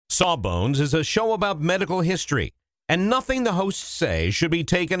Sawbones is a show about medical history, and nothing the hosts say should be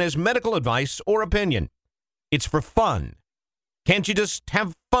taken as medical advice or opinion. It's for fun. Can't you just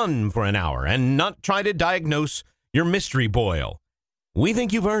have fun for an hour and not try to diagnose your mystery boil? We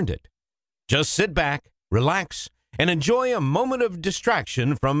think you've earned it. Just sit back, relax, and enjoy a moment of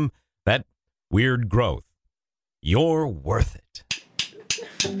distraction from that weird growth. You're worth it.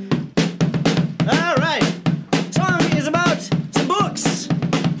 All right. Song is about some books.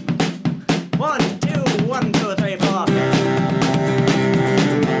 1, 2, 1, 2, 3, 4.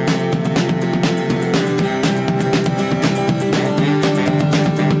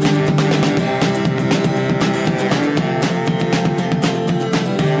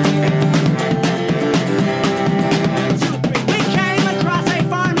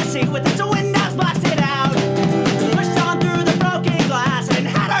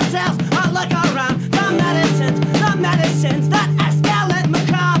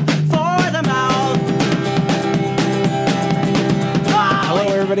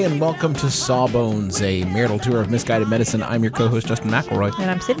 And welcome to Sawbones, a marital tour of misguided medicine. I'm your co-host, Justin McElroy.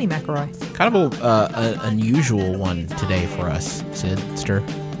 And I'm Sydney McElroy. Kind of an unusual one today for us, Sid.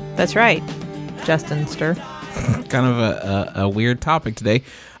 That's right, Justin Stir. Kind of a weird topic today.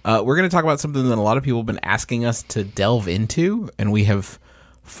 We're going to talk about something that a lot of people have been asking us to delve into, and we have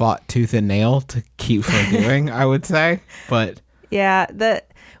fought tooth and nail to keep from doing, I would say. But yeah,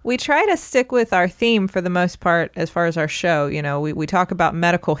 we try to stick with our theme for the most part as far as our show. You know, we talk about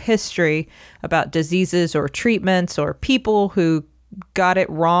medical history, about diseases or treatments or people who got it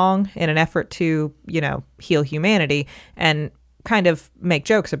wrong in an effort to, heal humanity and kind of make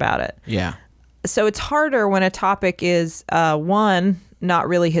jokes about it. Yeah. So it's harder when a topic is, one, not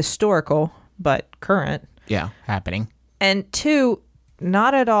really historical, but current. Yeah, happening. And two,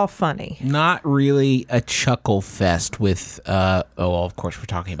 not at all funny. Not really a chuckle fest with, of course, we're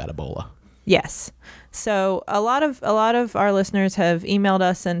talking about Ebola. Yes. So a lot of our listeners have emailed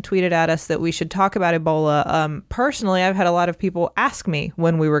us and tweeted at us that we should talk about Ebola. Personally, I've had a lot of people ask me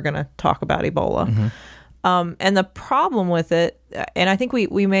when we were going to talk about Ebola. Mm-hmm. And the problem with it, and I think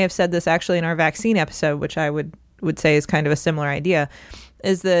we may have said this actually in our vaccine episode, which I would say is kind of a similar idea,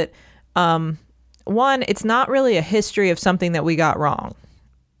 is that one, it's not really a history of something that we got wrong.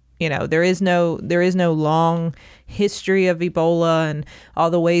 There is no long history of Ebola and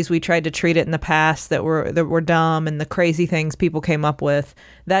all the ways we tried to treat it in the past that were dumb and the crazy things people came up with.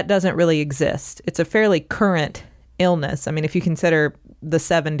 That doesn't really exist. It's a fairly current illness. I mean, if you consider the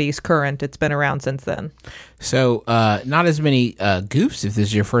 70s current, it's been around since then. So not as many goofs if this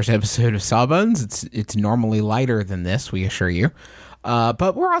is your first episode of Sawbones. It's normally lighter than this, we assure you.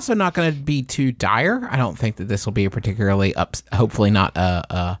 But we're also not going to be too dire. I don't think that this will be a particularly hopefully not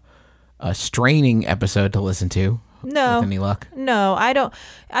a straining episode to listen to. No, with any luck. No, I don't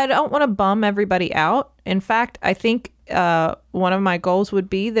want to bum everybody out. In fact, I think one of my goals would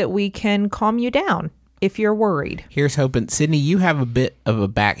be that we can calm you down if you're worried. Here's hoping. Sydney, you have a bit of a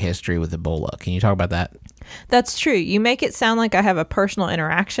back history with Ebola. Can you talk about that? That's true. You make it sound like I have a personal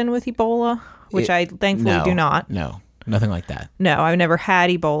interaction with Ebola, which I thankfully do not. No. Nothing like that. No, I've never had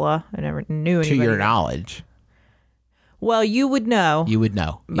Ebola. I never knew anybody. To your knowledge. Well, you would know. You would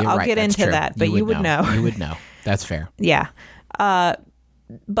know. I'll get into that, but you would know. You would know. That's fair. Yeah.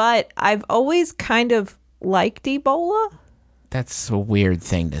 But I've always kind of liked Ebola. That's a weird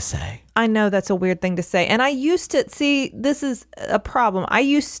thing to say. I know that's a weird thing to say. And I used to, this is a problem. I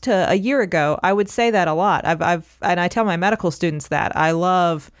used to, a year ago, I would say that a lot. And I tell my medical students that. I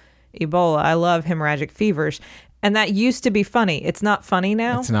love Ebola. I love hemorrhagic fevers. And that used to be funny. It's not funny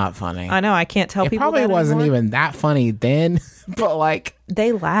now. It's not funny. I know. I can't tell people that probably wasn't anymore. even that funny then, but like...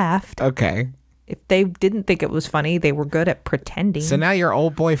 They laughed. Okay. If they didn't think it was funny, they were good at pretending. So now your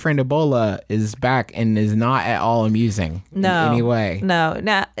old boyfriend Ebola is back and is not at all amusing in any way. No.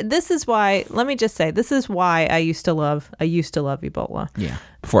 Now, this is why, let me just say, this is why I used to love Ebola. Yeah.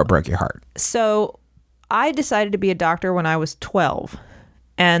 Before it broke your heart. So I decided to be a doctor when I was 12.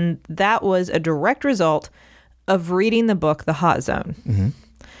 And that was a direct result of reading the book, The Hot Zone.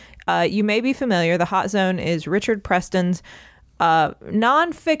 Mm-hmm. You may be familiar. The Hot Zone is Richard Preston's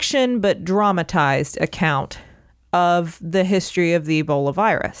nonfiction but dramatized account of the history of the Ebola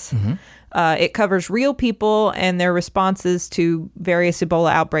virus. Mm-hmm. It covers real people and their responses to various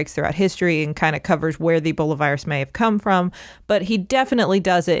Ebola outbreaks throughout history and kind of covers where the Ebola virus may have come from. But he definitely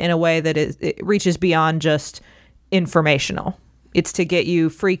does it in a way that it reaches beyond just informational. It's to get you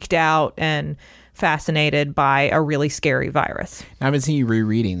freaked out and fascinated by a really scary virus. I've been seeing you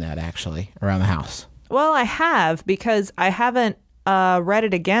rereading that actually around the house. Well, I have, because I haven't read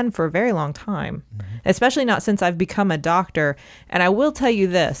it again for a very long time, especially not since I've become a doctor. And I will tell you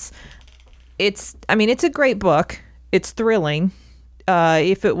this. It's a great book. It's thrilling.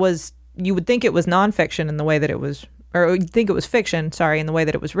 If it was, you would think it was nonfiction in the way that it was, or you'd think it was fiction, sorry, in the way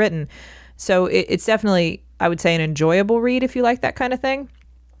that it was written. So it's definitely, I would say, an enjoyable read if you like that kind of thing.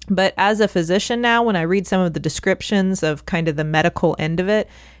 But as a physician now, when I read some of the descriptions of kind of the medical end of it,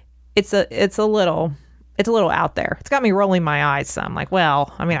 it's a little out there. It's got me rolling my eyes some. Like,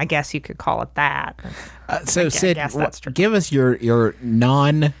 well, I mean, I guess you could call it that. So Sid, guess that's true. give us your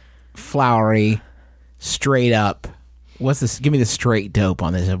non-flowery, straight up. What's this? Give me the straight dope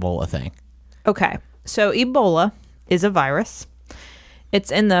on this Ebola thing. Okay, so Ebola is a virus.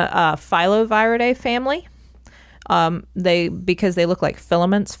 It's in the Filoviridae family. Because they look like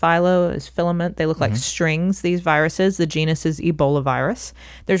filaments. Philo is filament. They look like strings, these viruses. The genus is Ebola virus.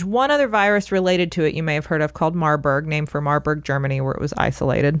 There's one other virus related to it you may have heard of called Marburg, named for Marburg, Germany, where it was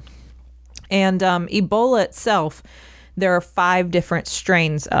isolated. And Ebola itself, there are 5 different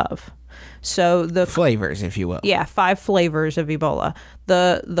strains of. So the flavors, if you will. Yeah, 5 flavors of Ebola.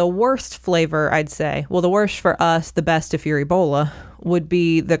 The worst flavor, I'd say, well, the worst for us, the best if you're Ebola, would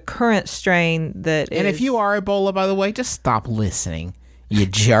be the current strain that And if you are Ebola, by the way, just stop listening, you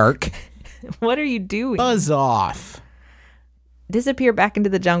jerk. What are you doing? Buzz off. Disappear back into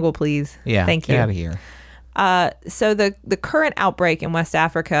the jungle, please. Yeah, thank you. Get out of here. So the current outbreak in West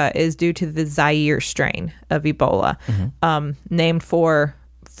Africa is due to the Zaire strain of Ebola, named for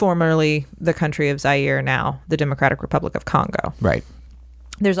formerly the country of Zaire, now the Democratic Republic of Congo. Right.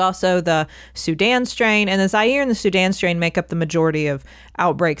 There's also the Sudan strain, and the Zaire and the Sudan strain make up the majority of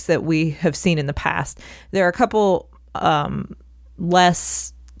outbreaks that we have seen in the past. There are a couple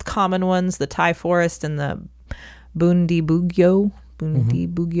less common ones, the Thai forest and the Bundibugyo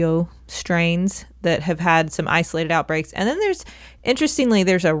strains that have had some isolated outbreaks. And then interestingly,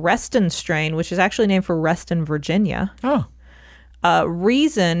 there's a Reston strain, which is actually named for Reston, Virginia. Oh.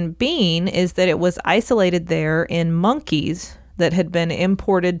 Reason being is that it was isolated there in monkeys that had been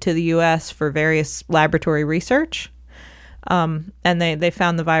imported to the U.S. for various laboratory research. And they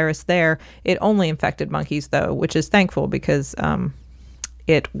found the virus there. It only infected monkeys, though, which is thankful because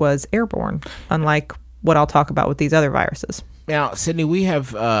it was airborne, unlike what I'll talk about with these other viruses. Now, Sydney, we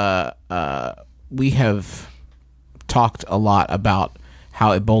have talked a lot about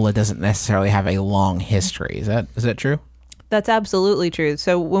how Ebola doesn't necessarily have a long history. Is that true? That's absolutely true.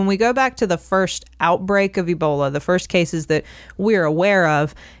 So when we go back to the first outbreak of Ebola, the first cases that we're aware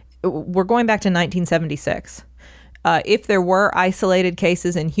of, we're going back to 1976. If there were isolated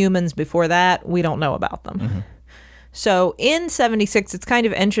cases in humans before that, we don't know about them. So in 76, it's kind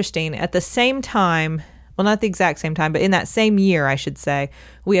of interesting. At the same time, well, not the exact same time, but in that same year, I should say,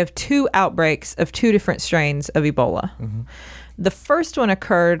 we have 2 outbreaks of 2 different strains of Ebola. The first one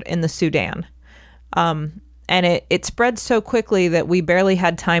occurred in the Sudan. And it spread so quickly that we barely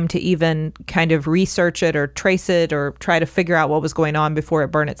had time to even kind of research it or trace it or try to figure out what was going on before it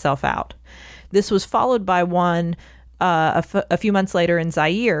burned itself out. This was followed by one a few months later in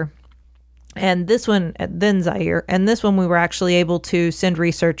Zaire. And this one, then Zaire. And this one we were actually able to send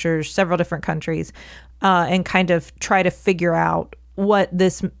researchers, several different countries, and kind of try to figure out what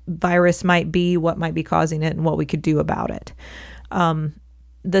this virus might be, what might be causing it, and what we could do about it.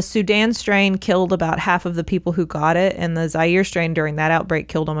 The Sudan strain killed about half of the people who got it, and the Zaire strain during that outbreak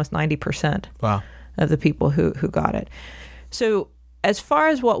killed almost 90% of the people who got it. So as far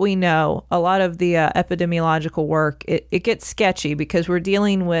as what we know, a lot of the epidemiological work, it gets sketchy because we're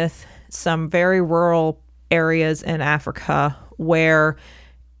dealing with some very rural areas in Africa where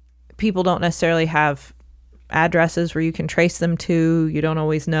people don't necessarily have addresses where you can trace them to. You don't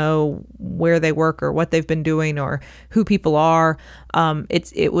always know where they work or what they've been doing or who people are.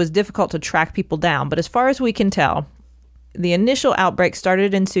 It was difficult to track people down. But as far as we can tell, the initial outbreak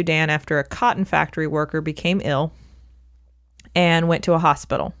started in Sudan after a cotton factory worker became ill and went to a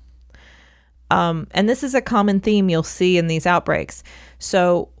hospital. And this is a common theme you'll see in these outbreaks.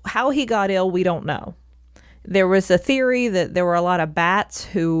 So how he got ill, we don't know. There was a theory that there were a lot of bats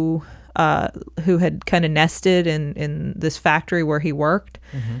who had kind of nested in this factory where he worked.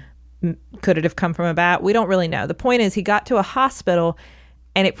 Could it have come from a bat? We don't really know. The point is he got to a hospital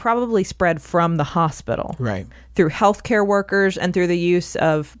and it probably spread from the hospital. Right. Through healthcare workers and through the use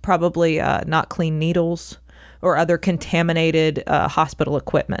of probably not clean needles or other contaminated hospital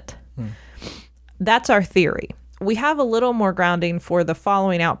equipment. That's our theory. We have a little more grounding for the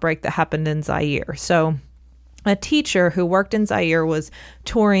following outbreak that happened in Zaire. So a teacher who worked in Zaire was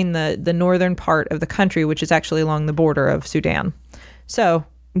touring the northern part of the country, which is actually along the border of Sudan. So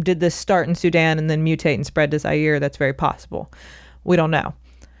did this start in Sudan and then mutate and spread to Zaire? That's very possible. We don't know.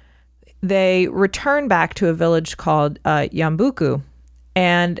 They return back to a village called Yambuku,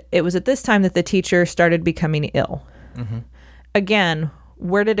 and it was at this time that the teacher started becoming ill. Again,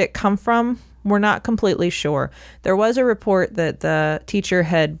 where did it come from? We're not completely sure. There was a report that the teacher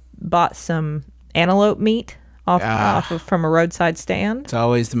had bought some antelope meat from a roadside stand. It's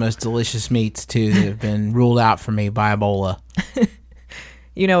always the most delicious meats, too, that have been ruled out for me by Ebola.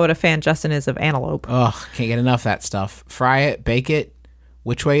 You know what a fan Justin is of antelope. Ugh, can't get enough of that stuff. Fry it, bake it.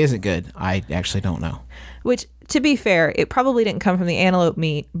 Which way is it good? I actually don't know. Which, to be fair, it probably didn't come from the antelope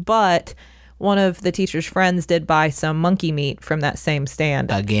meat, but one of the teacher's friends did buy some monkey meat from that same stand.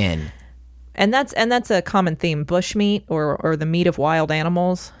 Again. And that's a common theme. Bush meat or the meat of wild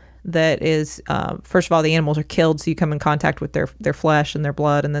animals that is, first of all, the animals are killed, so you come in contact with their flesh and their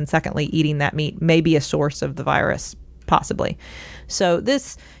blood. And then secondly, eating that meat may be a source of the virus, possibly. So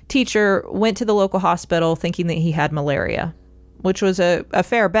this teacher went to the local hospital thinking that he had malaria, which was a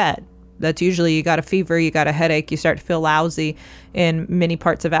fair bet. That's usually you got a fever, you got a headache, you start to feel lousy. In many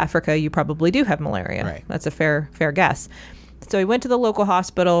parts of Africa, you probably do have malaria. Right. That's a fair guess. So he went to the local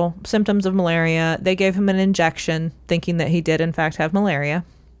hospital, symptoms of malaria. They gave him an injection, thinking that he did in fact have malaria.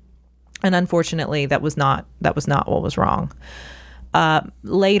 And unfortunately, that was not what was wrong.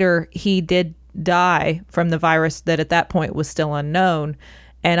 Later, he did die from the virus that at that point was still unknown.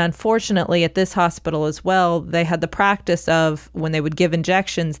 And unfortunately, at this hospital as well, they had the practice of when they would give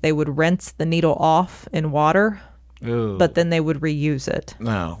injections, they would rinse the needle off in water, Ooh. but then they would reuse it.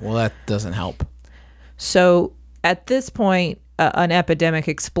 No, well, that doesn't help. So at this point, an epidemic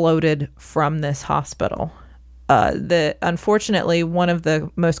exploded from this hospital. Unfortunately, one of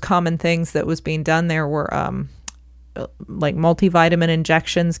the most common things that was being done there were like multivitamin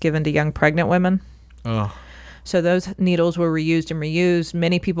injections given to young pregnant women. Oh. So those needles were reused and reused.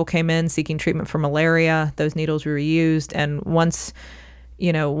 Many people came in seeking treatment for malaria. Those needles were reused. And once,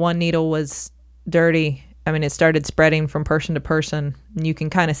 one needle was dirty, it started spreading from person to person. And you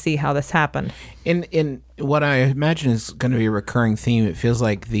can kind of see how this happened. In what I imagine is going to be a recurring theme, it feels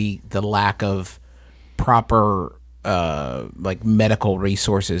like the lack of proper medical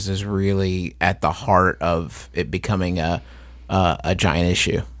resources is really at the heart of it becoming a giant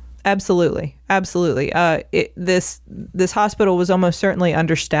issue. Absolutely. This hospital was almost certainly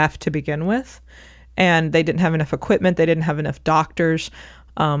understaffed to begin with, and they didn't have enough equipment. They didn't have enough doctors.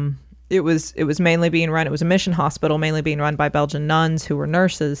 It was mainly being run. It was a mission hospital, mainly being run by Belgian nuns who were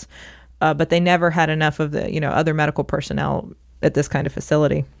nurses, but they never had enough of the other medical personnel at this kind of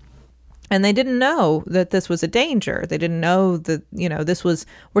facility. And they didn't know that this was a danger. They didn't know that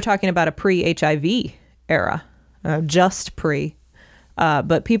we're talking about a pre-HIV era, just pre.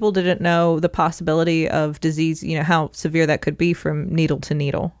 But people didn't know the possibility of disease, how severe that could be from needle to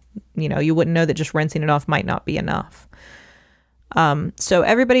needle. You wouldn't know that just rinsing it off might not be enough. So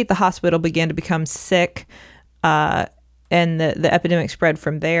everybody at the hospital began to become sick, and the epidemic spread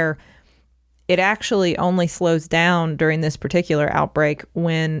from there. It actually only slows down during this particular outbreak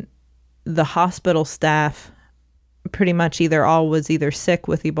when the hospital staff pretty much was either sick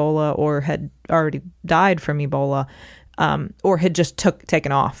with Ebola or had already died from Ebola. Or had just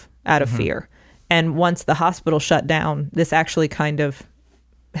taken off out of fear. And once the hospital shut down, this actually kind of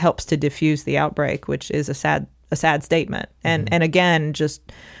helps to diffuse the outbreak, which is a sad statement. And again,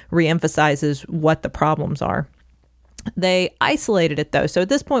 just reemphasizes what the problems are. They isolated it, though. So at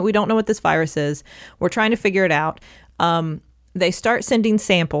this point, we don't know what this virus is. We're trying to figure it out. They start sending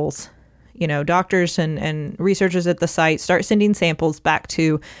samples. Doctors and researchers at the site start sending samples back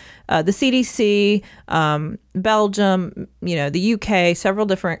to the CDC, Belgium, the UK, several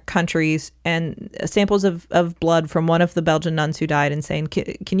different countries, and samples of blood from one of the Belgian nuns who died, and saying,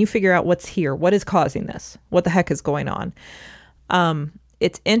 can you figure out what's here? What is causing this? What the heck is going on?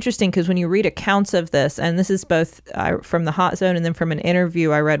 It's interesting because when you read accounts of this, and this is both from the Hot Zone and then from an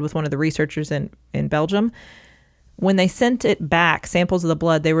interview I read with one of the researchers in Belgium, when they sent it back, samples of the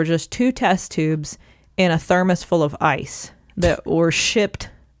blood, they were just 2 test tubes in a thermos full of ice that were shipped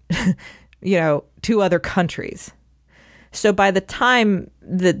to other countries. So by the time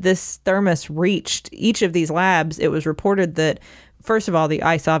that this thermos reached each of these labs, it was reported that, first of all, the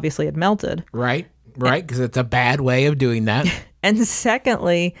ice obviously had melted. Right, because it's a bad way of doing that. And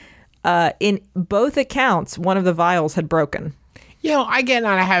secondly, in both accounts, one of the vials had broken. I get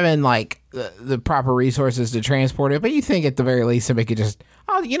not having the proper resources to transport it, but you think at the very least somebody could just,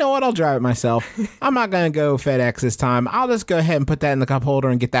 I'll drive it myself. I'm not going to go FedEx this time. I'll just go ahead and put that in the cup holder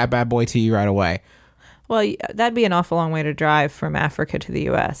and get that bad boy to you right away. Well, that'd be an awful long way to drive from Africa to the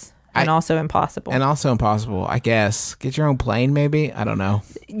U.S. and also impossible. And also impossible, I guess. Get your own plane, maybe? I don't know.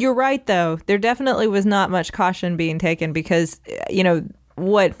 You're right, though. There definitely was not much caution being taken because,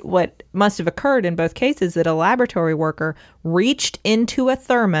 what must have occurred in both cases that a laboratory worker reached into a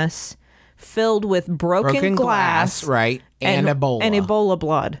thermos filled with broken glass, right, and Ebola. And Ebola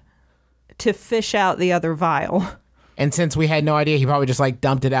blood to fish out the other vial. And since we had no idea, he probably just like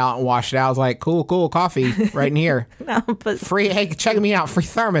dumped it out and washed it out. I was like, cool, coffee right in here. No, but free, hey, check me out, free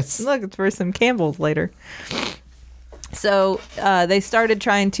thermos. Look, it's for some Campbell's later. So they started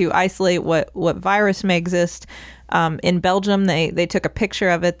trying to isolate what virus may exist. In Belgium, they took a picture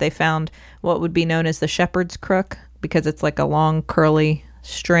of it. They found what would be known as the shepherd's crook because it's like a long curly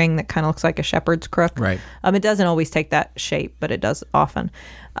string that kind of looks like a shepherd's crook. Right. It doesn't always take that shape, but it does often.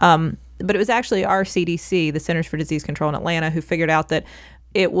 But it was actually our CDC, the Centers for Disease Control in Atlanta, who figured out that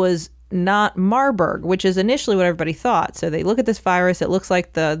it was not Marburg, which is initially what everybody thought. So they look at this virus. It looks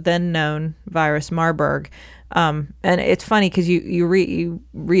like the then known virus Marburg. And it's funny because you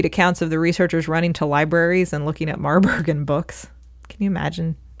read accounts of the researchers running to libraries and looking at Marburg in books. Can you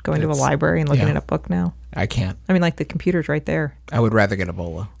imagine going to a library and looking at a book now? I can't. I mean, like the computer's right there. I would rather get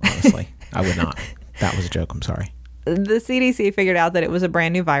Ebola, honestly. I would not. That was a joke. I'm sorry. The CDC figured out that it was a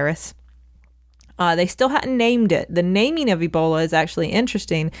brand new virus. They still hadn't named it. The naming of Ebola is actually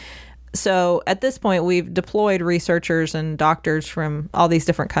interesting. So at this point, we've deployed researchers and doctors from all these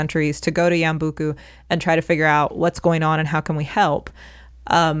different countries to go to Yambuku and try to figure out what's going on and how can we help.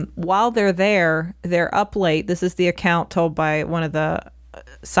 While they're there, they're up late. This is the account told by one of the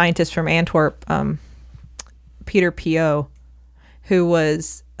scientists from Antwerp, Peter Piot, who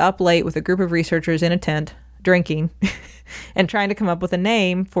was up late with a group of researchers in a tent drinking and trying to come up with a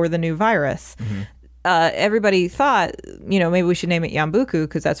name for the new virus. Mm-hmm. Everybody thought, maybe we should name it Yambuku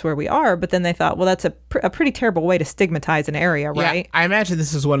because that's where we are. But then they thought, well, that's a pretty terrible way to stigmatize an area, right? Yeah, I imagine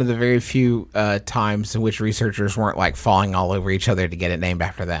this is one of the very few times in which researchers weren't like falling all over each other to get it named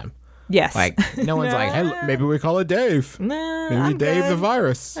after them. Yes. Like, no one's like, hey, maybe we call it Dave. Maybe I'm Dave good. the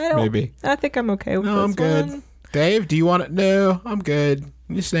virus. Maybe. I think I'm okay with this. No, I'm good. One. Dave, do you want it? No, I'm good.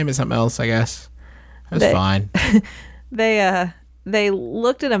 Just name it something else, I guess. That's fine. They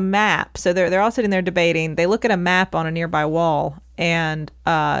looked at a map. So they're all sitting there debating. They look at a map on a nearby wall and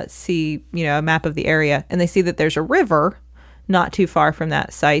see, a map of the area. And they see that there's a river not too far from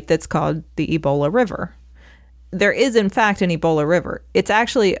that site that's called the Ebola River. There is, in fact, an Ebola River. It's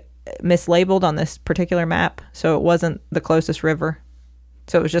actually mislabeled on this particular map. So it wasn't the closest river.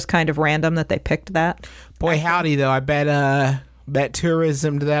 So it was just kind of random that they picked that. Boy, howdy, though. I bet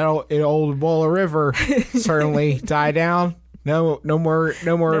tourism to that old Ebola River certainly died down. No more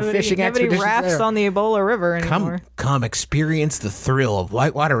fishing expeditions. Nobody rafts there. on the Ebola River anymore. Come experience the thrill of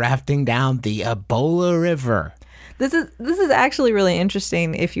whitewater rafting down the Ebola River. This is actually really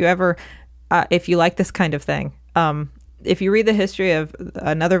interesting if you ever if you like this kind of thing. If you read the history of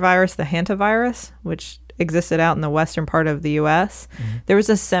another virus, the hantavirus, which existed out in the western part of the U.S., there was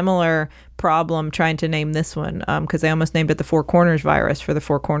a similar problem trying to name this one because they almost named it the Four Corners virus for the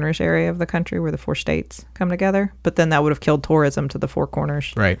Four Corners area of the country where the four states come together. But then that would have killed tourism to the Four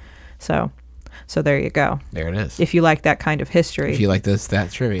Corners. Right. So there you go. There it is. If you like that kind of history. If you like that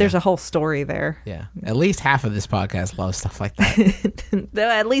trivia. There's a whole story there. Yeah. At least half of this podcast loves stuff like that. Though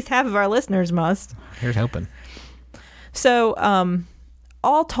at least half of our listeners must. Here's hoping. So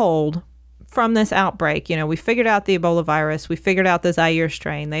all told, from this outbreak, we figured out the Ebola virus. We figured out the Zaire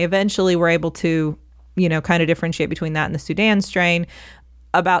strain. They eventually were able to, kind of differentiate between that and the Sudan strain.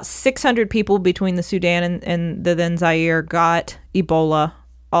 About 600 people between the Sudan and the then Zaire got Ebola,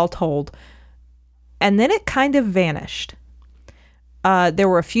 all told. And then it kind of vanished. There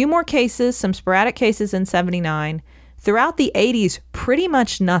were a few more cases, some sporadic cases in 79. Throughout the 80s, pretty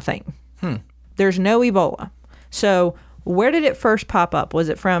much nothing. There's no Ebola. So where did it first pop up? Was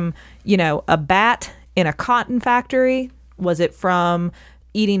it from, a bat in a cotton factory? Was it from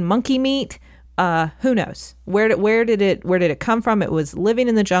eating monkey meat? Who knows? Where did it come from? It was living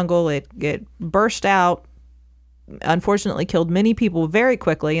in the jungle. It burst out, unfortunately killed many people very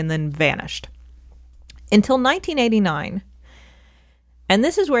quickly, and then vanished. Until 1989. And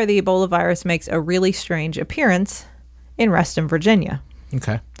this is where the Ebola virus makes a really strange appearance in Reston, Virginia.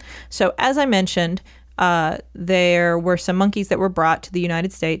 Okay. So as I mentioned, there were some monkeys that were brought to the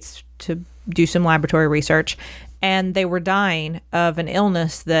United States to do some laboratory research, and they were dying of an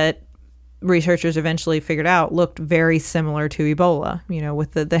illness that researchers eventually figured out looked very similar to Ebola,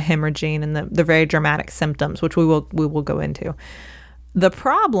 with the hemorrhaging and the very dramatic symptoms, which we will go into. The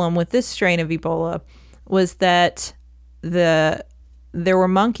problem with this strain of Ebola was that there were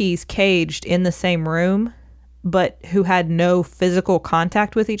monkeys caged in the same room but who had no physical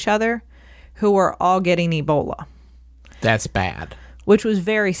contact with each other, who were all getting Ebola, That's bad. which was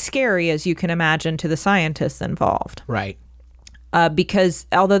very scary, as you can imagine, to the scientists involved. Right. Because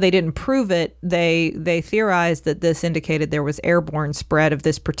although they didn't prove it, they theorized that this indicated there was airborne spread of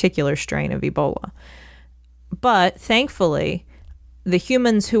this particular strain of Ebola. But thankfully, the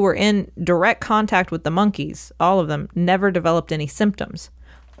humans who were in direct contact with the monkeys, all of them, never developed any symptoms.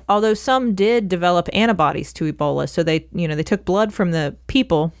 Although some did develop antibodies to Ebola, so they took blood from the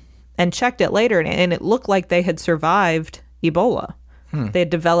people and checked it later, and it looked like they had survived Ebola. They had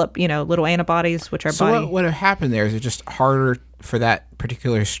developed, little antibodies, which our So body... what would have happened there? Is it just harder for that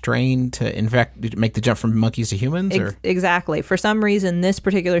particular strain to make the jump from monkeys to humans? Or? Exactly. For some reason, this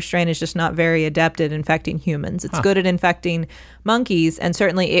particular strain is just not very adept at infecting humans. It's good at infecting monkeys, and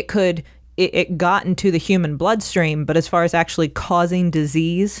certainly it got into the human bloodstream, but as far as actually causing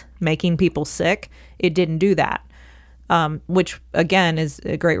disease, making people sick, it didn't do that, which, again, is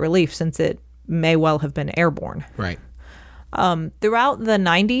a great relief since it may well have been airborne. Right. Throughout the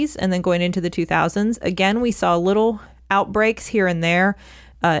 90s and then going into the 2000s, again, we saw little outbreaks here and there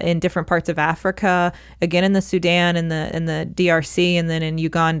in different parts of Africa, again in the Sudan and the DRC, and then in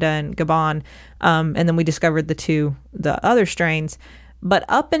Uganda and Gabon. And then we discovered the other strains. But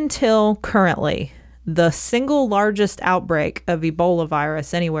up until currently, the single largest outbreak of Ebola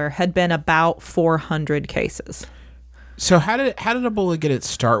virus anywhere had been about 400 cases. So how did Ebola get its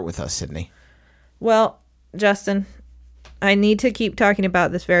start with us, Sydney? Well, Justin, I need to keep talking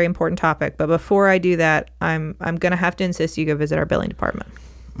about this very important topic, but before I do that, I'm going to have to insist you go visit our billing department.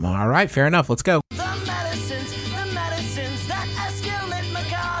 All right, fair enough. Let's go. The medicines that escalate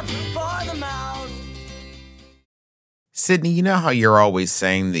macabre for the mouth. Sydney, you know how you're always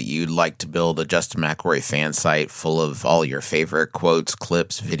saying that you'd like to build a Justin McElroy fan site full of all your favorite quotes,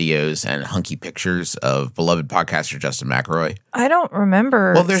 clips, videos, and hunky pictures of beloved podcaster Justin McElroy? I don't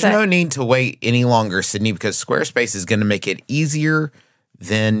remember. Well, there's no need to wait any longer, Sydney, because Squarespace is going to make it easier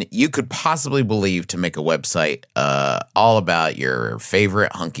than you could possibly believe to make a website all about your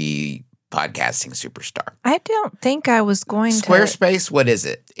favorite hunky podcasting superstar. I don't think I was going Squarespace, what is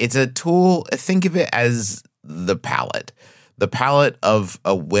it? It's a tool. Think of it as the palette of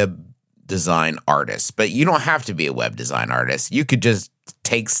a web design artist. But you don't have to be a web design artist. You could just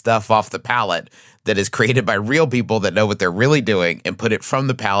take stuff off the palette that is created by real people that know what they're really doing and put it from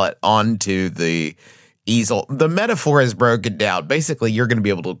the palette onto the easel. The metaphor is broken down. Basically, you're going to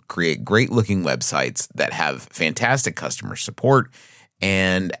be able to create great looking websites that have fantastic customer support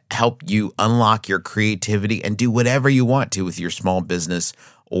and help you unlock your creativity and do whatever you want to with your small business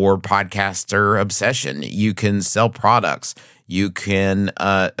or podcaster obsession. You can sell products. You can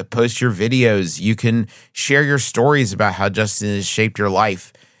post your videos. You can share your stories about how Justin has shaped your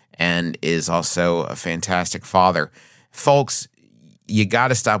life and is also a fantastic father. Folks, you got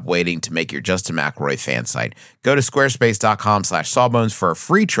to stop waiting to make your Justin McElroy fan site. Go to squarespace.com/sawbones for a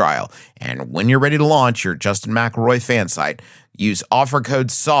free trial. And when you're ready to launch your Justin McElroy fan site, use offer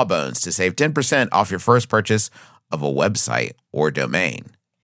code Sawbones to save 10% off your first purchase of a website or domain.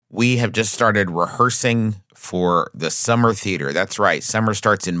 We have just started rehearsing for the summer theater. That's right. Summer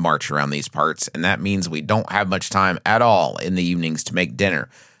starts in March around these parts, and that means we don't have much time at all in the evenings to make dinner.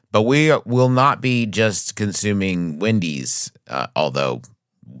 But we will not be just consuming Wendy's, although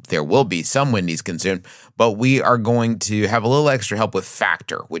there will be some Wendy's consumed, but we are going to have a little extra help with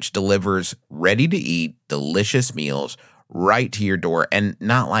Factor, which delivers ready-to-eat, delicious meals right to your door, and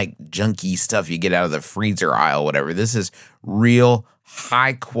not like junky stuff you get out of the freezer aisle, whatever. This is real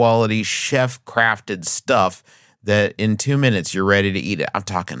high-quality, chef-crafted stuff that in 2 minutes you're ready to eat it. I'm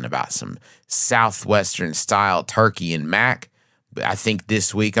talking about some Southwestern-style turkey and mac. I think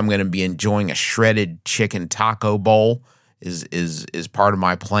this week I'm going to be enjoying a shredded chicken taco bowl is part of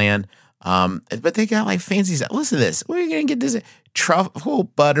my plan. But they got like fancy stuff. Listen to this. Where are you going to get this? Truffle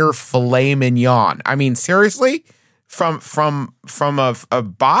butter filet mignon. I mean, seriously? From a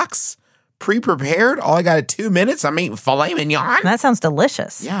box? Pre-prepared? All I got is 2 minutes? I'm eating filet mignon? That sounds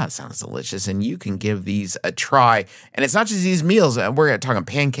delicious. Yeah, it sounds delicious. And you can give these a try. And it's not just these meals. We're talking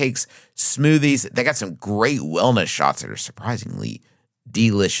pancakes, smoothies. They got some great wellness shots that are surprisingly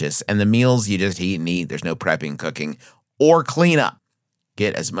delicious. And the meals you just eat and eat. There's no prepping, cooking, or cleanup.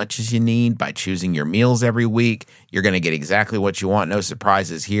 Get as much as you need by choosing your meals every week. You're going to get exactly what you want. No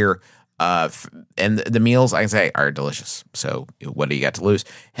surprises here. And the meals, I can say, are delicious. So what do you got to lose?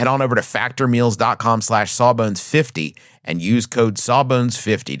 Head on over to factormeals.com/sawbones50 and use code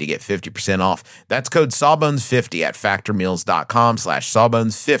sawbones50 to get 50% off. That's code sawbones50 at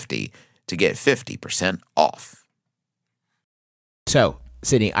factormeals.com/sawbones50 to get 50% off. So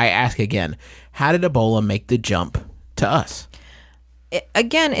Sydney, I ask again, how did Ebola make the jump to us?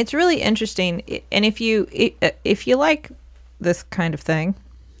 Again, it's really interesting. And if you like this kind of thing,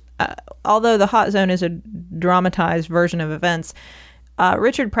 although the hot zone is a dramatized version of events,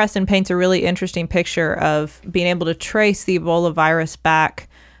 Richard Preston paints a really interesting picture of being able to trace the Ebola virus back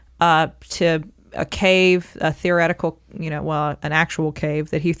to a cave, a theoretical, an actual cave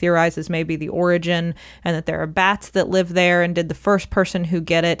that he theorizes may be the origin, and that there are bats that live there. And did the first person who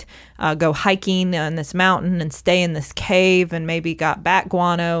get it go hiking on this mountain and stay in this cave and maybe got bat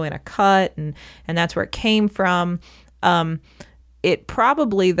guano in a cut, and that's where it came from. It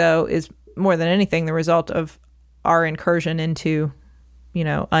probably, though, is more than anything the result of our incursion into,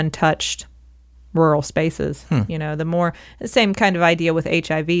 untouched rural spaces. The same kind of idea with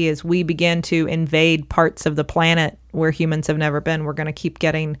HIV is we begin to invade parts of the planet where humans have never been. We're going to keep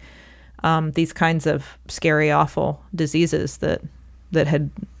getting these kinds of scary, awful diseases that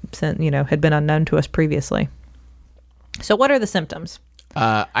had been unknown to us previously. So what are the symptoms?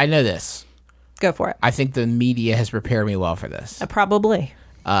 I know this. Go for it. I think the media has prepared me well for this. Probably.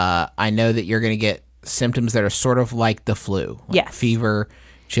 I know that you're going to get symptoms that are sort of like the flu. Like yes. Fever,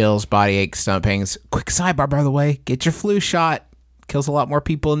 chills, body aches, stomach pains. Quick sidebar, by the way, get your flu shot. Kills a lot more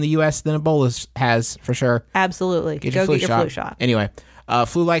people in the U.S. than Ebola has, for sure. Absolutely. Go get your flu shot. Anyway,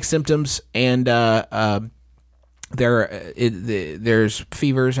 flu-like symptoms, and there's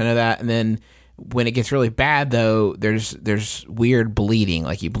fevers, I know that. And then when it gets really bad, though, there's weird bleeding.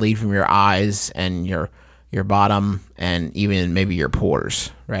 Like you bleed from your eyes and your bottom and even maybe your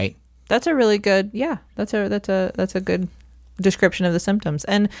pores, right? That's a really good, that's a good description of the symptoms.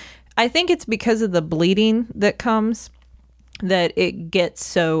 And I think it's because of the bleeding that comes that it gets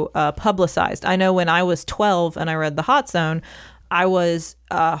so publicized. I know when I was 12 and I read The Hot Zone, I was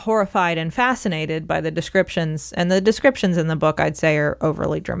horrified and fascinated by the descriptions, and the descriptions in the book I'd say are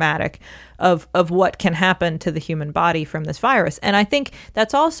overly dramatic of what can happen to the human body from this virus. And I think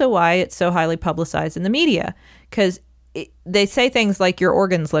that's also why it's so highly publicized in the media, because they say things like your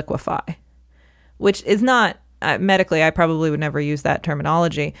organs liquefy, which is not medically, I probably would never use that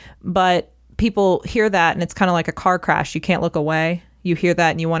terminology, but people hear that and it's kind of like a car crash. You can't look away. You hear that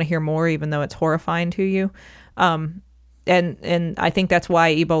and you want to hear more, even though it's horrifying to you. And I think that's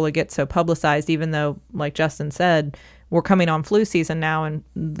why Ebola gets so publicized, even though, like Justin said, we're coming on flu season now, and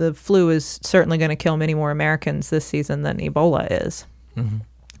the flu is certainly going to kill many more Americans this season than Ebola is. Mm-hmm.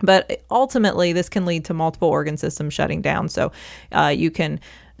 But ultimately, this can lead to multiple organ systems shutting down. So you can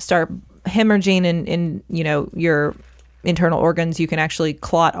start hemorrhaging in your internal organs. You can actually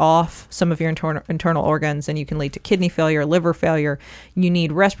clot off some of your internal organs, and you can lead to kidney failure, liver failure. You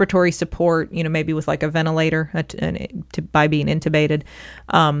need respiratory support, maybe with like a ventilator by being intubated.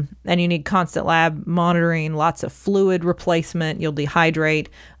 And you need constant lab monitoring, lots of fluid replacement. You'll dehydrate.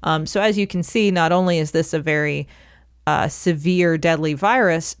 So as you can see, not only is this a very severe, deadly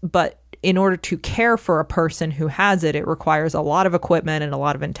virus, but in order to care for a person who has it, it requires a lot of equipment and a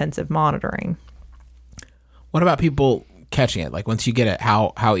lot of intensive monitoring. What about people catching it? Like once you get it,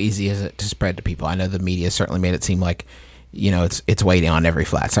 how easy is it to spread to people? I know the media certainly made it seem like, it's waiting on every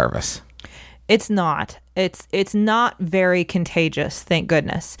flat surface. It's not. It's not very contagious, thank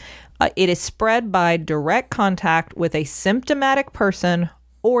goodness. It is spread by direct contact with a symptomatic person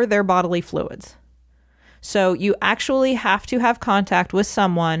or their bodily fluids. So you actually have to have contact with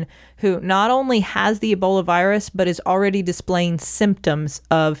someone who not only has the Ebola virus, but is already displaying symptoms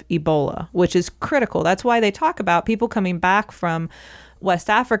of Ebola, which is critical. That's why they talk about people coming back from West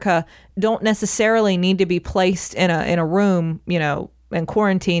Africa don't necessarily need to be placed in a room, and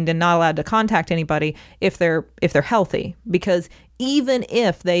quarantined and not allowed to contact anybody if they're healthy. Because even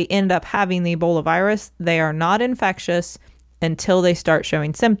if they end up having the Ebola virus, they are not infectious until they start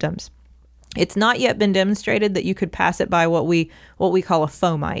showing symptoms. It's not yet been demonstrated that you could pass it by what we call a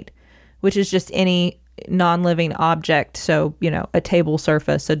fomite, which is just any non-living object. So, a table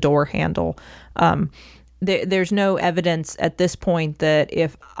surface, a door handle. There's no evidence at this point that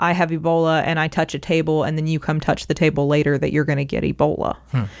if I have Ebola and I touch a table and then you come touch the table later, that you're going to get Ebola.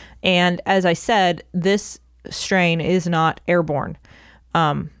 And as I said, this strain is not airborne.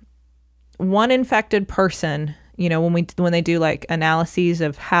 One infected person, when they do like analyses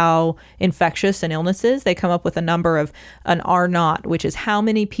of how infectious an illness is, they come up with a number of an R0, which is how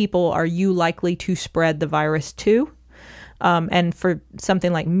many people are you likely to spread the virus to. And for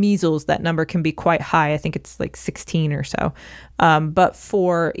something like measles, that number can be quite high. I think it's like 16 or so. But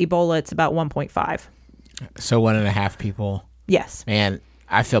for Ebola, it's about 1.5. So 1.5 people. Yes. Man,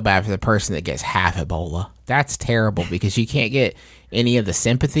 I feel bad for the person that gets half Ebola. That's terrible because you can't get any of the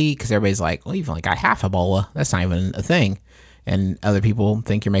sympathy because everybody's like, well, you've only got half Ebola. That's not even a thing. and other people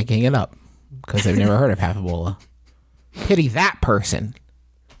think you're making it up because they've never heard of half Ebola. Pity that person.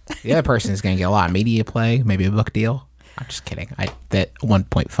 The other person is going to get a lot of media play, maybe a book deal. I'm just kidding. That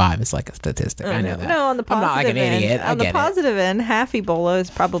 1.5 is like a statistic. I know that. No, on the positive I'm not like an end, idiot. on the positive end, half Ebola is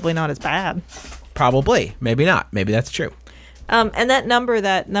probably not as bad. Probably. Maybe not. Maybe that's true. And that number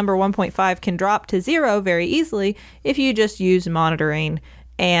 1.5 can drop to 0 very easily if you just use monitoring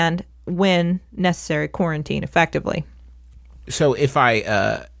and, when necessary, quarantine effectively. So if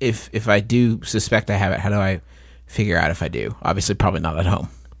I if I do suspect I have it, how do I figure out if I do? Obviously, probably not at home.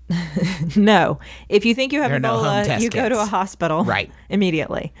 No. If you think you have There are no home Ebola, test you go to a kits. hospital Right.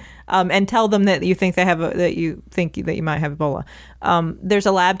 immediately, and tell them that you think that you might have Ebola. There's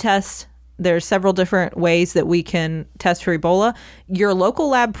a lab test. There's several different ways that we can test for Ebola. Your local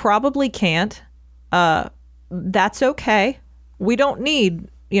lab probably can't. That's okay. We don't need,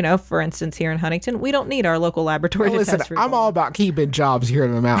 for instance, here in Huntington, we don't need our local laboratory to Listen, test for Ebola. I'm all about keeping jobs here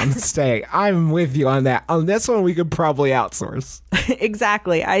in the mountains staying. I'm with you on that. On this one, we could probably outsource.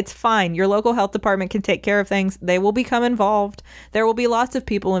 Exactly. It's fine. Your local health department can take care of things. They will become involved. There will be lots of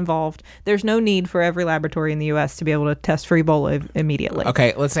people involved. There's no need for every laboratory in the U.S. to be able to test for Ebola immediately.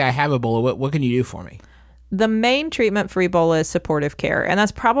 Okay, let's say I have Ebola. What can you do for me? The main treatment for Ebola is supportive care. And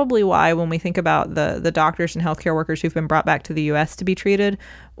that's probably why when we think about the doctors and healthcare workers who've been brought back to the U.S. to be treated,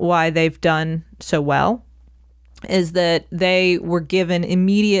 why they've done so well is that they were given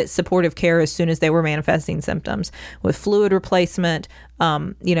immediate supportive care as soon as they were manifesting symptoms with fluid replacement.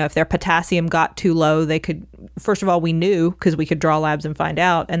 If their potassium got too low, they could, first of all, we knew because we could draw labs and find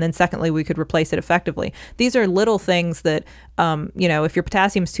out. And then secondly, we could replace it effectively. These are little things that, if your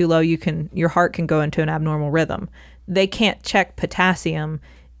potassium's too low, your heart can go into an abnormal rhythm. They can't check potassium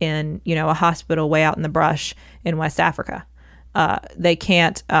in, a hospital way out in the brush in West Africa. They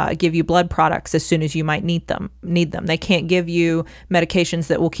can't give you blood products as soon as you might need them. They can't give you medications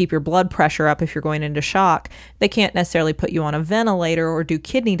that will keep your blood pressure up if you're going into shock. They can't necessarily put you on a ventilator or do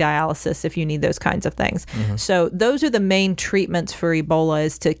kidney dialysis if you need those kinds of things. Mm-hmm. So those are the main treatments for Ebola,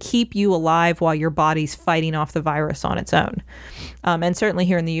 is to keep you alive while your body's fighting off the virus on its own. And certainly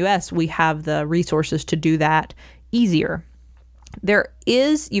here in the U.S., we have the resources to do that easier. There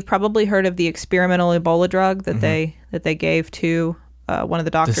is, you've probably heard of the experimental Ebola drug that they gave to one of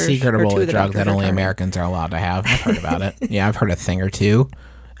the doctors. The secret or two Ebola of the drug that doctors only are Americans are allowed to have. I've heard about it. Yeah, I've heard a thing or two.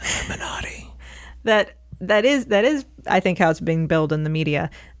 Illuminati. That is, I think, how it's being billed in the media.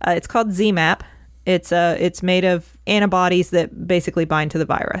 It's called ZMapp. It's made of antibodies that basically bind to the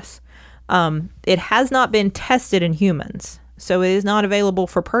virus. It has not been tested in humans, so it is not available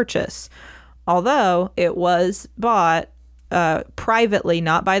for purchase. Although it was bought privately,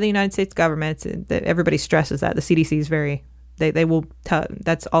 not by the United States government. Everybody stresses that. The CDC is they will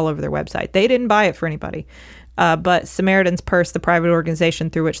that's all over their website. They didn't buy it for anybody. But Samaritan's Purse, the private organization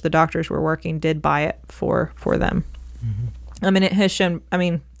through which the doctors were working, did buy it for them. Mm-hmm. It has shown,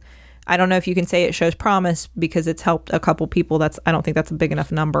 I don't know if you can say it shows promise because it's helped a couple people. I don't think that's a big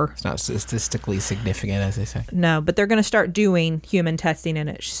enough number. It's not statistically significant, as they say. No, but they're going to start doing human testing in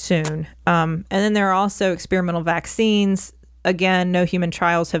it soon. And then there are also experimental vaccines. Again, no human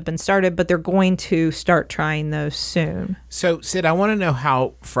trials have been started, but they're going to start trying those soon. So, Sid, I want to know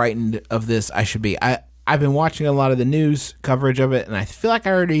how frightened of this I should be. I've been watching a lot of the news coverage of it, and I feel like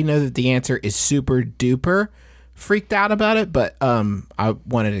I already know that the answer is super duper freaked out about it, but I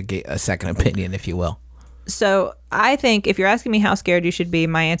wanted to get a second opinion, if you will. So I think if you're asking me how scared you should be,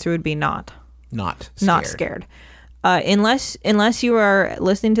 my answer would be not. Not scared. Unless you are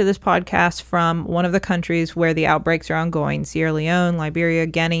listening to this podcast from one of the countries where the outbreaks are ongoing, Sierra Leone, Liberia,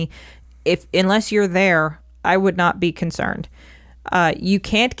 Guinea, unless you're there, I would not be concerned. You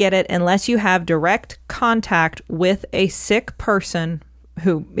can't get it unless you have direct contact with a sick person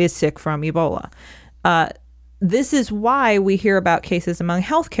who is sick from Ebola. This is why we hear about cases among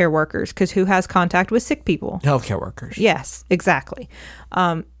healthcare workers, because who has contact with sick people? Healthcare workers. Yes, exactly.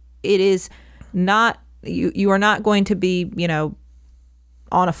 It is not, you are not going to be,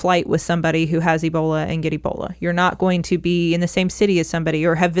 on a flight with somebody who has Ebola and get Ebola. You're not going to be in the same city as somebody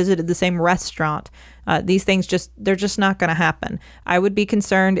or have visited the same restaurant. These things they're just not going to happen. I would be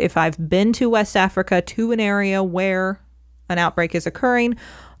concerned if I've been to West Africa, to an area where an outbreak is occurring,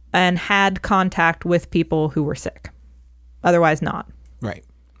 and had contact with people who were sick. Otherwise, not. Right.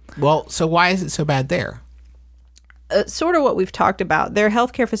 Well, so why is it so bad there? Sort of what we've talked about. Their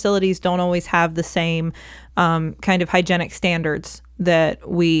healthcare facilities don't always have the same kind of hygienic standards that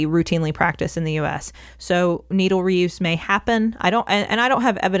we routinely practice in the U.S. So needle reuse may happen. I don't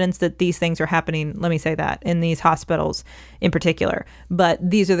have evidence that these things are happening. Let me say that in these hospitals in particular, but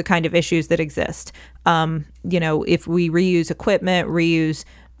these are the kind of issues that exist. If we reuse equipment, reuse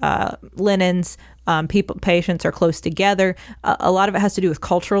linens, patients are close together. A lot of it has to do with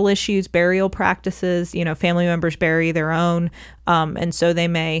cultural issues, burial practices. Family members bury their own, and so they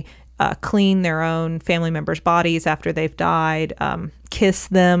may clean their own family members' bodies after they've died, kiss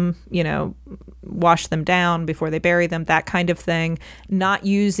them, wash them down before they bury them, that kind of thing. Not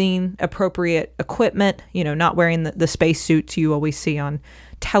using appropriate equipment, not wearing the space suits you always see on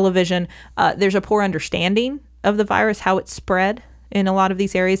television. There's a poor understanding of the virus, how it's spread. In a lot of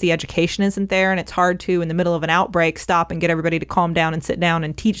these areas, the education isn't there, and it's hard to, in the middle of an outbreak, stop and get everybody to calm down and sit down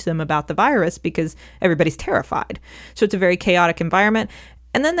and teach them about the virus because everybody's terrified. So it's a very chaotic environment.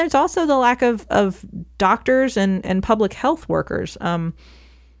 And then there's also the lack of doctors and public health workers. In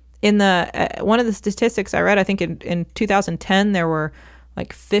one of the statistics I read, I think in 2010, there were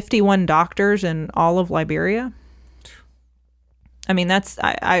like 51 doctors in all of Liberia. I mean, that's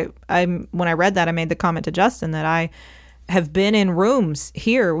I when I read that, I made the comment to Justin that I have been in rooms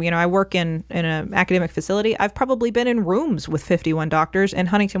here. I work in an academic facility. I've probably been in rooms with 51 doctors in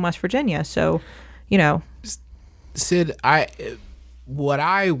Huntington, West Virginia. So, Sid, what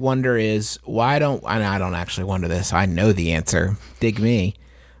I wonder is and I don't actually wonder this. I know the answer. Dig me.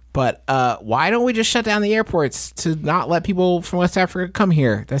 But why don't we just shut down the airports to not let people from West Africa come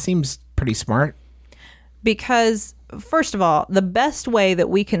here? That seems pretty smart. Because, first of all, the best way that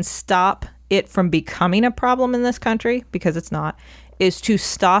we can stop it from becoming a problem in this country, because it's not, is to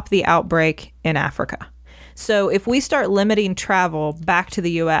stop the outbreak in Africa. So if we start limiting travel back to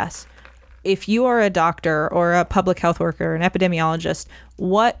the U.S., if you are a doctor or a public health worker, an epidemiologist,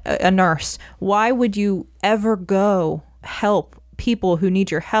 a nurse, why would you ever go help people who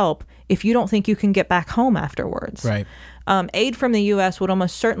need your help if you don't think you can get back home afterwards? Right. Aid from the U.S. would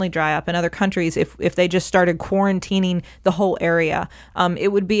almost certainly dry up in other countries if they just started quarantining the whole area.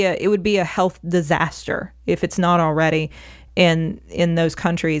 It would be a health disaster if it's not already in those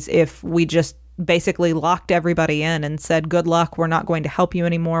countries. If we just basically locked everybody in and said, "Good luck. We're not going to help you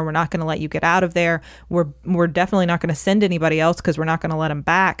anymore. We're not going to let you get out of there. We're definitely not going to send anybody else because we're not going to let them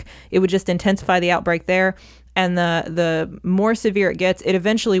back." It would just intensify the outbreak there. And the more severe it gets, it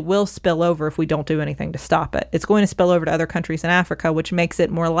eventually will spill over if we don't do anything to stop it. It's going to spill over to other countries in Africa, which makes it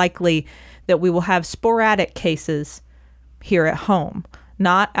more likely that we will have sporadic cases here at home.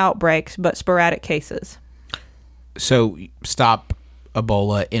 Not outbreaks, but sporadic cases. So stop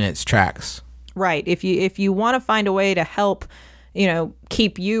Ebola in its tracks. Right. If you want to find a way to help,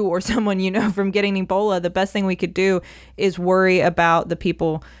 keep you or someone from getting Ebola, the best thing we could do is worry about the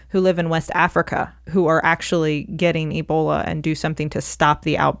people who live in West Africa who are actually getting Ebola and do something to stop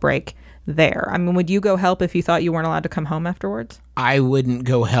the outbreak there. I mean, would you go help if you thought you weren't allowed to come home afterwards? I wouldn't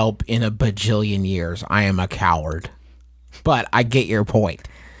go help in a bajillion years. I am a coward. But I get your point.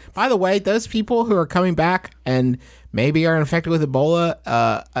 By the way, those people who are coming back and maybe are infected with Ebola,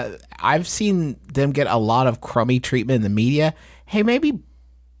 I've seen them get a lot of crummy treatment in the media. Hey, maybe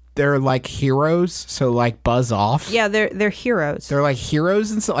they're like heroes, so like buzz off. Yeah, they're heroes. They're like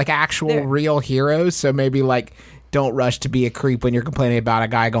heroes and so like actual real heroes. So maybe like don't rush to be a creep when you're complaining about a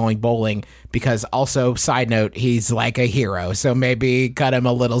guy going bowling, because also, side note, he's like a hero. So maybe cut him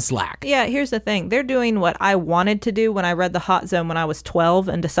a little slack. Yeah, here's the thing. They're doing what I wanted to do when I read The Hot Zone when I was 12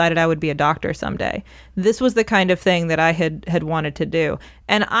 and decided I would be a doctor someday. This was the kind of thing that I had wanted to do.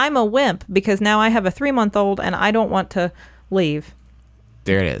 And I'm a wimp because now I have a 3-month-old and I don't want to leave.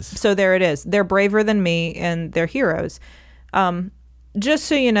 There it is. So there it is. They're braver than me and they're heroes. Just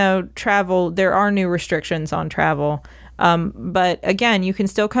so you know, travel, there are new restrictions on travel. But again, you can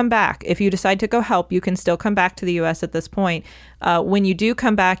still come back. If you decide to go help, you can still come back to the U.S. at this point. When you do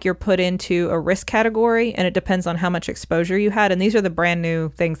come back, you're put into a risk category, and it depends on how much exposure you had. And these are the brand new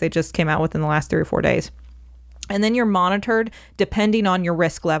things they just came out with in the last 3 or 4 days. And then you're monitored depending on your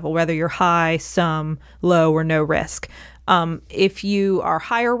risk level, whether you're high, some, low, or no risk. If you are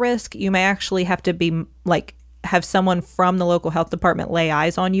higher risk, you may actually have to be have someone from the local health department lay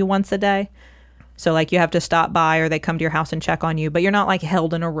eyes on you once a day. So you have to stop by or they come to your house and check on you, but you're not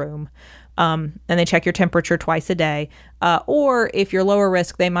held in a room. And they check your temperature twice a day. Or if you're lower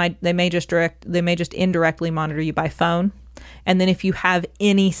risk, they may just indirectly monitor you by phone. And then if you have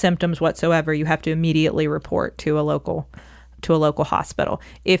any symptoms whatsoever, you have to immediately report to a local hospital.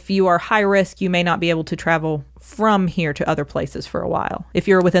 If you are high risk, you may not be able to travel from here to other places for a while if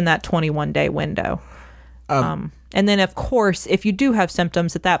you're within that 21-day window. And then, of course, if you do have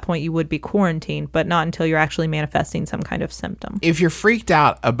symptoms, at that point you would be quarantined, but not until you're actually manifesting some kind of symptom. If you're freaked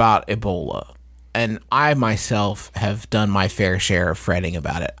out about Ebola, and I myself have done my fair share of fretting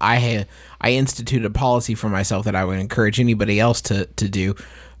about it, I instituted a policy for myself that I would encourage anybody else to do.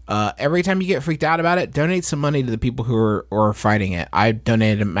 Every time you get freaked out about it, donate some money to the people who are fighting it. I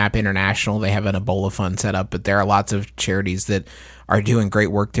donated to MAP International. They have an Ebola fund set up, but there are lots of charities that are doing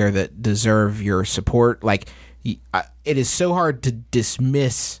great work there that deserve your support. Like, it is so hard to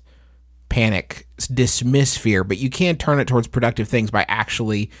dismiss panic, dismiss fear, but you can turn it towards productive things by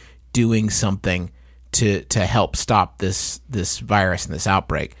actually doing something to help stop this virus and this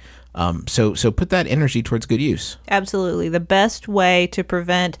outbreak. So put that energy towards good use. Absolutely. The best way to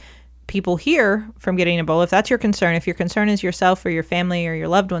prevent people here from getting Ebola, if that's your concern, if your concern is yourself or your family or your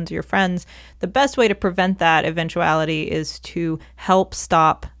loved ones or your friends, the best way to prevent that eventuality is to help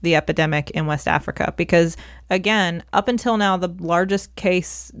stop the epidemic in West Africa. Because, again, up until now, the largest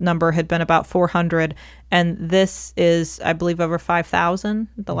case number had been about 400, and this is, I believe, over 5,000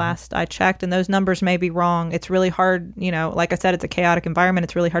 the last I checked, and those numbers may be wrong. It's really hard, like I said, it's a chaotic environment.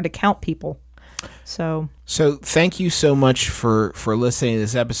 It's really hard to count people. So thank you so much for listening to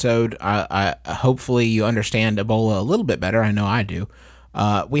this episode. I hopefully you understand Ebola a little bit better. I know I do.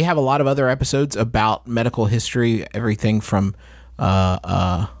 We have a lot of other episodes about medical history, everything from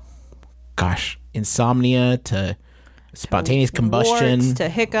insomnia to spontaneous combustion, warts, to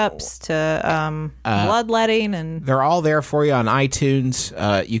hiccups, to bloodletting, and they're all there for you on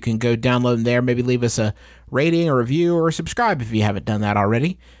iTunes. You can go download them there. Maybe leave us a rating, a review, or subscribe if you haven't done that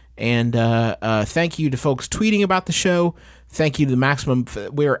already. And thank you to folks tweeting about the show. Thank you to the Maximum.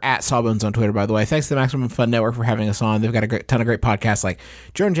 We're at Sawbones on Twitter, by the way. Thanks to the Maximum Fun Network for having us on. They've got a ton of great podcasts like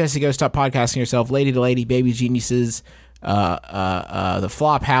Joe and Jesse Go Stop Podcasting Yourself, Lady to Lady, Baby Geniuses, the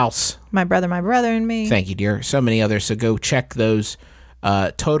Flop House, My Brother and Me. Thank you, dear. So many others. So go check those.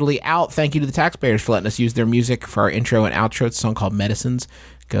 Totally out. Thank you to the taxpayers for letting us use their music for our intro and outro. It's a song called Medicines.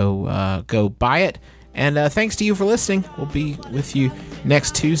 Go buy it. And thanks to you for listening. We'll be with you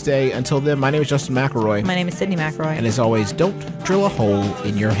next Tuesday. Until then, my name is Justin McElroy. My name is Sydney McElroy. And as always, don't drill a hole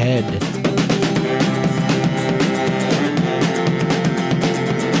in your head.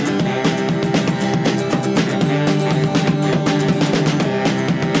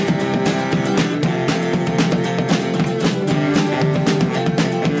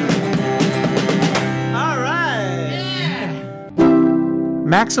 All right.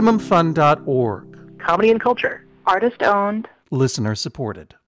 MaximumFun.org. Comedy and culture. Artist owned. Listener supported.